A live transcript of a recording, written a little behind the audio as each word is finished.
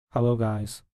Hello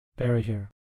guys, Barry here.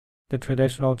 The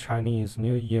traditional Chinese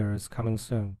New Year is coming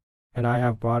soon, and I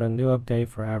have brought a new update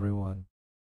for everyone.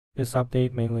 This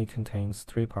update mainly contains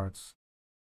 3 parts.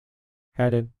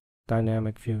 Headed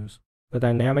Dynamic Fuse. The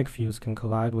dynamic fuse can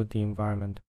collide with the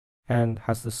environment and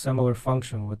has the similar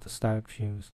function with the static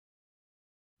fuse.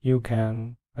 You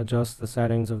can adjust the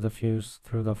settings of the fuse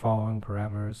through the following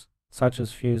parameters, such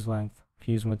as fuse length,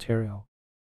 fuse material.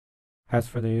 As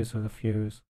for the use of the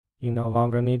fuse, you no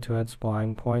longer need to add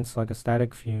spline points like a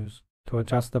static fuse to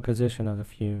adjust the position of the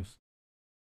fuse.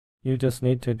 You just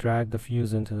need to drag the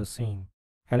fuse into the scene,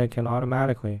 and it can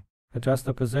automatically adjust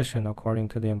the position according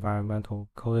to the environmental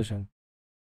collision.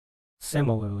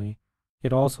 Similarly,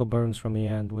 it also burns from the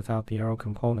end without the arrow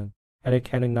component, and it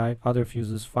can ignite other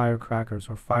fuses, firecrackers,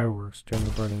 or fireworks during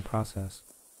the burning process.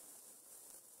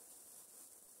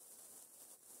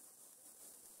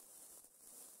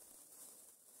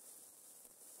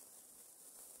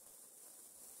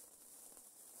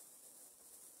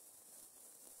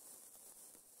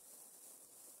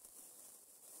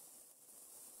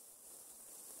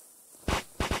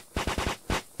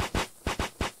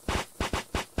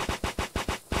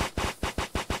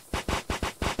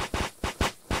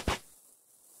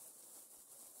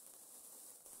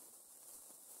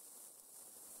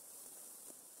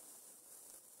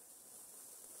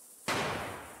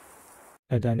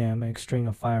 A dynamic string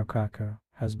of firecracker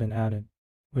has been added,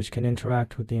 which can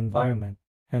interact with the environment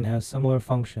and has similar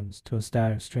functions to a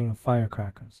static string of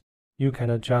firecrackers. You can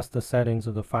adjust the settings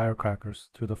of the firecrackers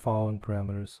through the following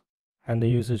parameters, and the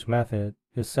usage method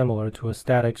is similar to a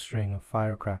static string of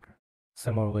firecracker.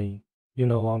 Similarly, you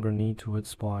no longer need to add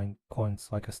spline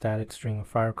points like a static string of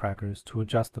firecrackers to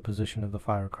adjust the position of the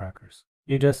firecrackers.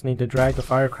 You just need to drag the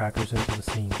firecrackers into the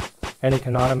scene, and it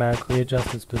can automatically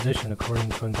adjust its position according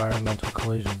to environmental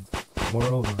collisions.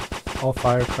 Moreover, all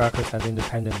firecrackers have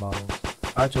independent models,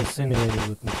 not just simulated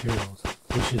with materials,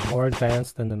 which is more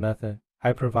advanced than the method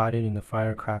I provided in the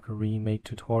Firecracker remake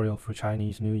tutorial for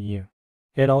Chinese New Year.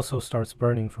 It also starts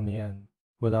burning from the end,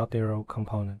 without the arrow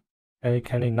component, and it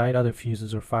can ignite other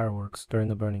fuses or fireworks during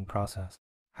the burning process.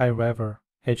 However,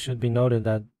 it should be noted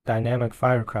that dynamic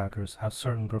firecrackers have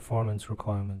certain performance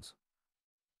requirements.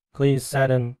 Please set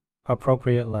an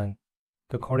appropriate length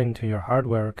according to your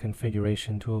hardware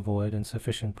configuration to avoid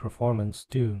insufficient performance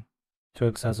due to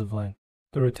excessive length.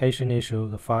 The rotation issue of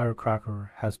the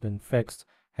firecracker has been fixed,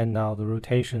 and now the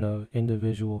rotation of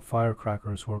individual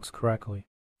firecrackers works correctly.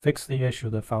 Fixed the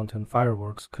issue that fountain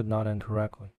fireworks could not end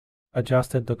correctly.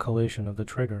 Adjusted the collision of the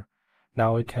trigger.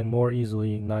 Now it can more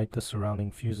easily ignite the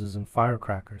surrounding fuses and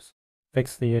firecrackers.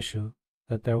 Fixed the issue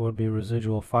that there would be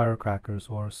residual firecrackers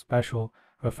or special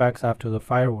effects after the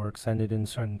fireworks ended in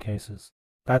certain cases.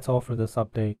 That's all for this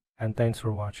update, and thanks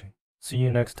for watching. See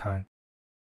you next time.